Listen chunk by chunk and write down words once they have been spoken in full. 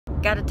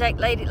Gotta take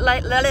lady. I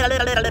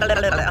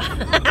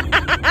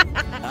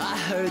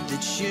heard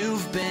that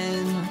you've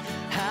been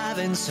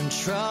having some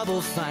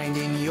trouble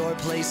finding your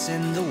place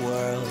in the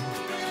world.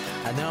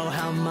 I know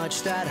how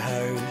much that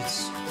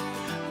hurts,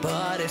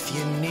 but if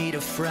you need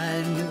a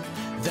friend,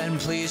 then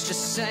please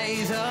just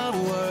say the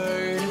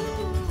word.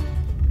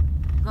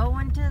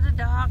 Going to the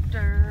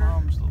doctor.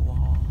 Mom's the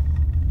law.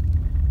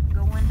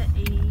 Going to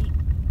eat.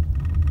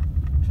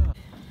 Shut up.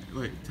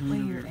 Wait, tell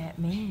me. We're at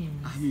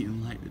Means. I'm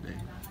eating light today.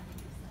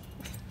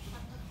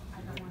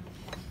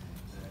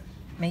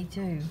 Me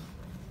too.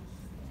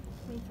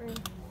 Me three.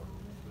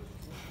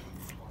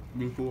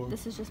 Before.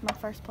 This is just my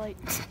first plate.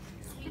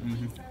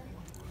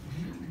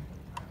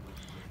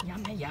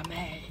 Yummy,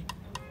 yummy.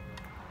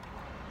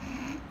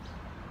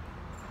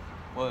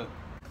 What?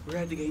 We're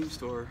at the game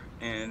store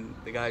and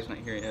the guy's not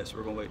here yet, so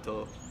we're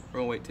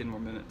gonna wait 10 more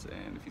minutes,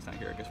 and if he's not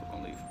here, I guess we're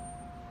gonna leave.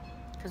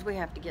 Because we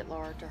have to get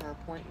Laura to her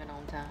appointment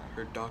on time.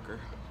 Her docker.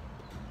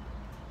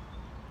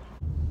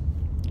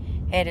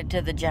 Headed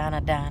to the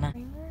Jana Dina.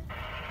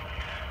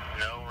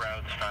 No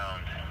routes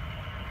found.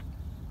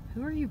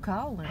 Who are you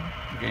calling?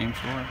 The game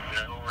store.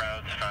 No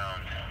routes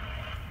found.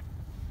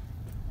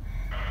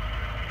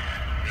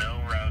 No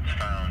routes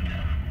found.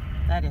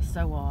 That is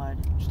so odd.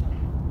 Stop.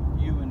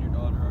 You and your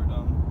daughter are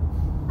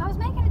dumb. I was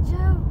making a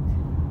joke.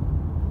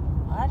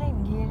 I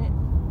didn't get it.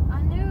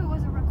 I knew it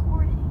was a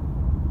recording.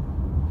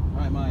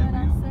 Alright, Maya, But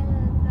I said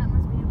that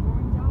must be a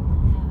boring job to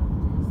have.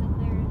 To sit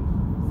there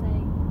and say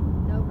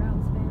no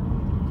routes found.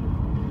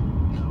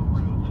 No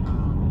routes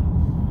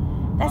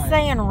found. That's Right.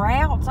 saying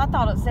routes. I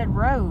thought it said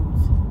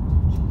roads.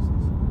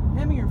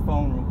 hand me your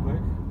phone real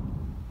quick.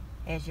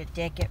 Is your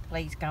ticket,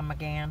 please come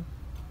again?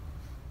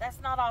 That's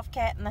not off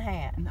Cat in the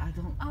Hat. No, I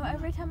don't. Oh,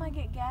 every time I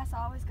get gas,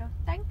 I always go,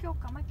 thank you,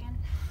 come again.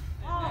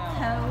 Oh.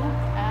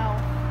 Ow.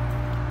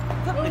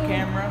 Flip the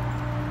camera.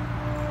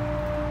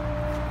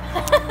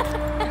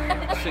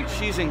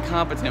 She's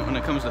incompetent when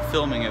it comes to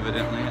filming,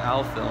 evidently.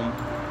 I'll film.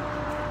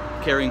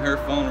 Carrying her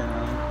phone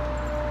around.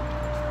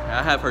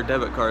 I have her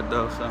debit card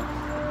though, so.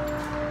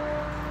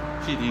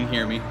 She didn't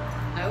hear me.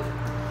 Nope.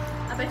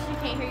 I bet you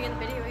can't hear you in the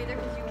video either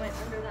because you went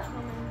under that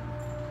humming.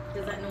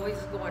 Because that noise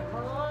is going.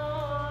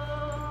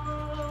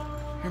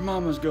 Her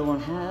mama's going,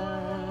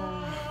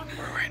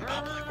 We're in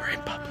public, we're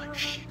in public.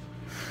 Shh.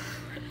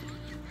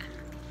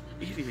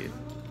 Idiot.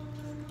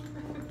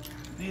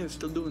 Man, it's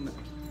still doing that.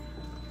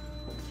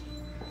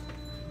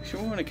 You sure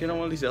we want to get on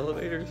one of these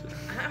elevators?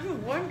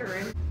 I'm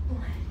wondering.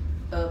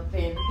 Up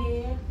in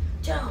here.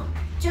 Jump,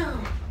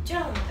 jump,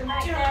 jump, Make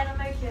jump. that,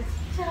 make it.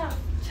 Jump,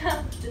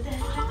 jump, to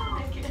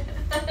that, make it.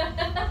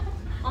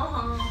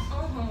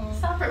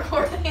 Stop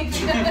recording.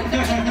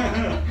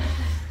 Man,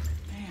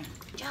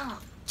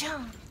 Jump,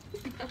 jump.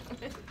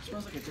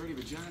 smells like a dirty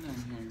vagina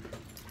in here.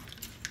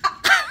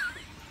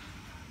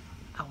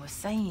 I was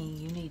saying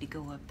you need to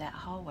go up that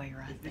hallway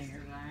right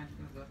there.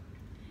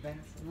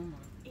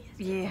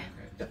 Yeah.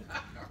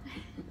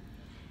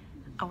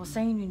 I was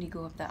saying you need to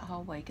go up that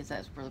hallway because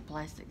that's where the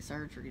plastic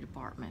surgery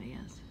department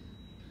is.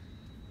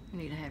 You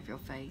need to have your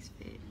face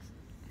fixed.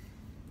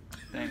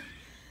 Thanks.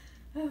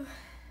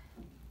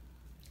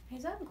 Hey,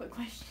 so I have a quick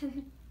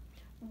question.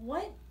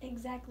 What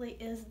exactly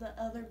is the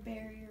other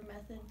barrier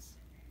methods?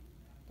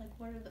 Like,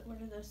 what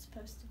are those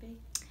supposed to be?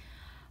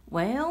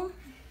 Well,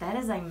 that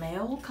is a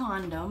male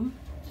condom.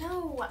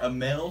 No. A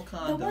male The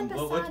condom? one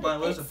What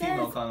beside does it a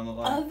female says condom look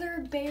like?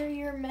 Other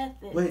barrier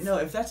methods. Wait, no,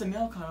 if that's a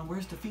male condom,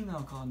 where's the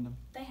female condom?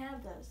 They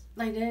have those.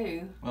 They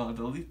do. Well,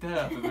 delete that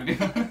out the video.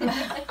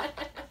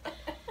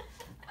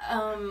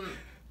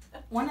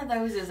 One of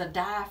those is a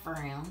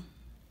diaphragm.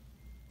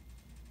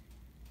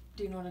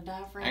 Do you know what a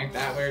diaphragm Ain't is?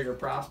 that where your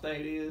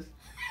prostate is?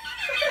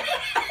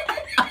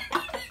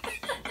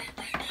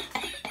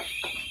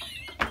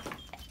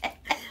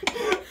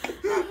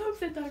 I hope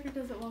the doctor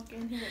doesn't walk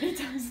in here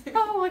anytime soon.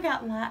 Oh, I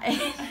got light.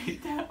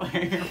 Ain't that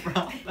where your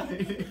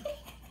prostate is?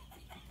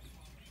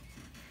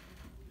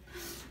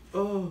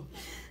 Oh.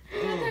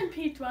 I done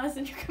pee twice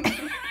and you're coming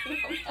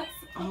back.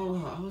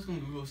 Oh, I was gonna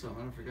Google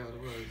something. I forgot what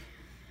it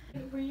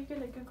was. Were you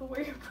gonna Google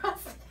where your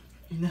prostate?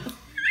 No.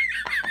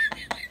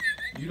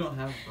 You don't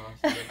have a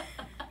prostate.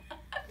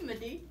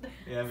 Medea.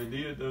 Yeah,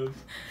 Medea does.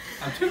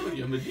 I'm telling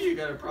you, Medea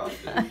got a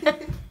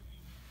prostate.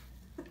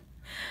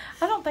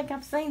 I don't think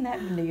I've seen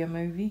that Medea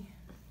movie.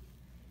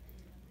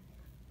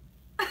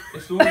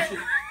 It's the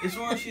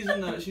one she's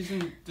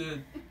in the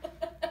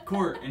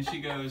court and she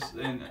goes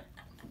and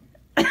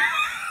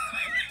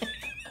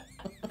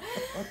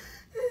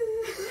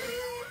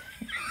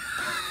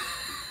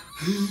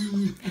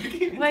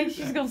Wait,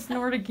 she's gonna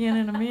snort again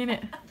in a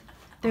minute.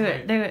 Do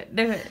it, do it,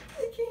 do it.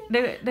 Do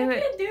it, do I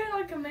it. can't do it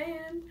like a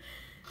man.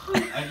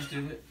 I just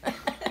did it.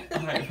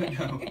 Alright, but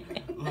no.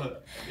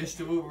 Look, it's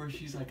the one where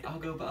she's like, I'll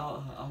go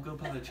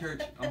by the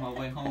church on my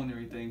way home and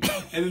everything.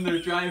 And then they're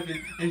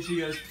driving and she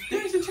goes,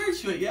 there's a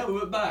church to it. Yeah, we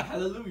went by.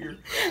 Hallelujah.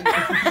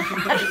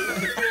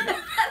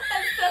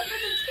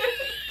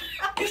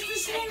 It's the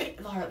same.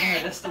 Laura,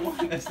 that's the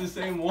one. That's the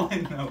same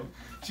one though.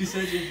 She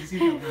said you hadn't seen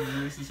that one,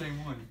 but it's the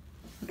same one.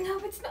 No,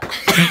 it's not.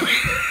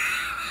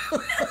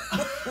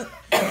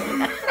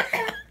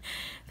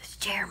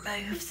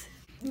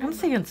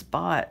 seeing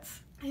spots.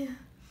 Yeah.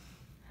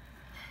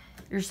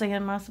 You're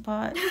seeing my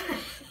spot?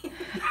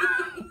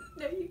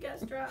 No, you got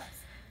straps.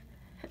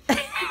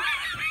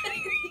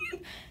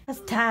 That's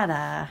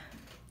tie-dye.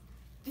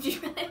 Did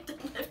you really have to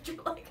lift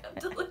your leg up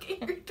to look at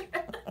your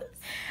dress?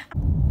 I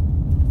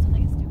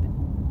think it's stupid.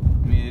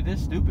 I mean, it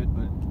is stupid,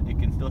 but it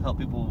can still help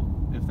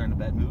people if they're in a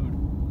bad mood.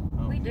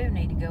 We do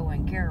need to go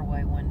in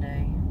Caraway one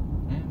day.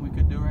 Yeah, we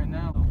could do right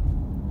now.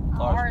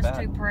 Laura's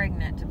too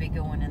pregnant to be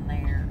going in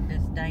there.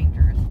 It's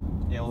dangerous.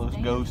 Yeah, well, those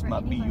dangerous ghosts for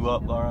might beat you anybody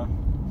up, to go. Laura.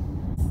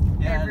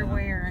 Yeah, I know.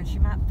 Everywhere, and she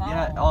might fall.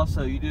 Yeah,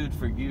 also, you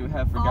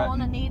have Fall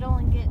on a forgotten. needle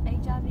and get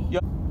HIV?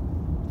 Yep.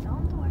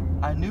 Don't worry.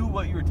 I knew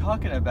what you were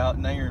talking about,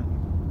 now you're...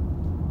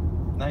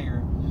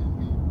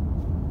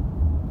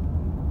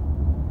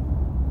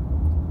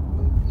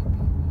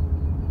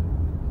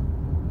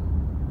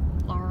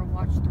 Laura,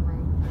 watch the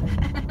road.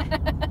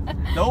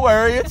 Don't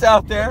worry, it's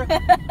out there.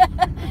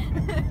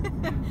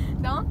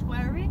 Don't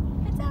worry.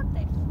 It's out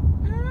there.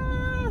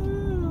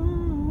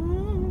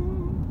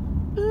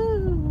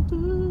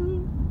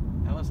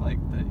 That was like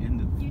the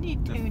end of... You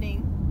need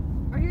tuning.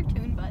 Or your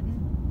tune button.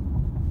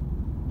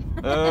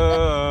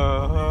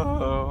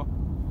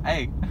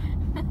 Hey.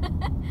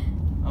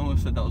 I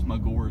almost said that was my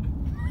gourd.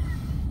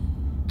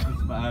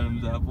 That's my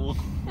Adam's apple.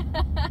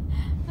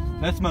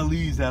 That's my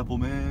Lee's apple,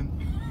 man.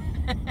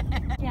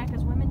 Yeah,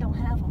 because women don't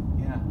have them.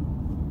 Yeah.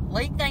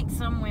 Lee thinks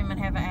some women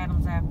have an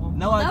Adam's apple.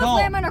 No, I Those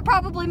don't. women are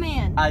probably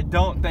men. I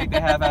don't think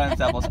they have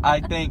Adam's apples. I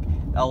think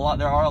there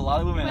are a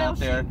lot of women Well, out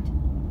there. shoot.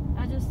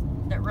 I just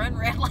That run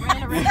red light.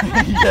 ran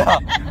around. Yeah.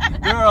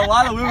 There are a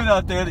lot of women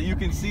out there that you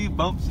can see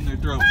bumps in their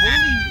throat.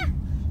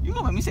 You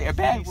gonna make me say a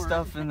bad word.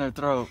 Stuff in their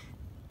throat.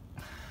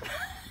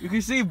 You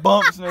can see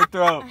bumps in their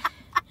throat.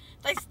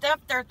 They stuff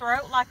their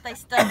throat like they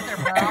stuff their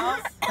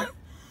bras.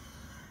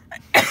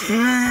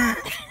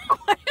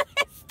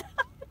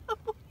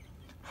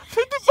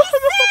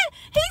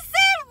 He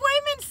said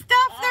women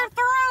stuff their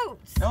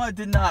throats. No, I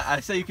did not. I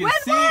said you can With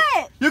see.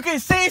 what? You can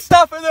see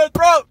stuff in their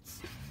throats.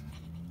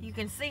 You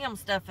can see them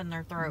stuffing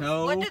their throats.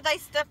 No. What do they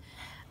stuff?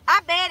 I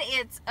bet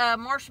it's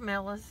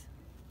marshmallows.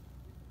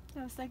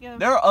 I was thinking of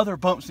There are other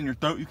bumps in your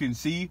throat you can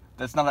see.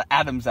 That's not an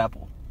Adam's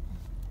apple.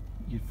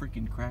 You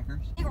freaking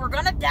crackers. We're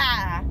gonna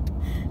die.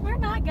 we're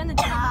not gonna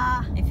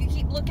die. If you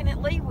keep looking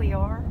at Lee, we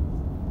are.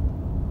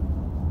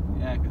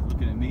 Yeah, because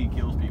looking at me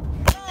kills people.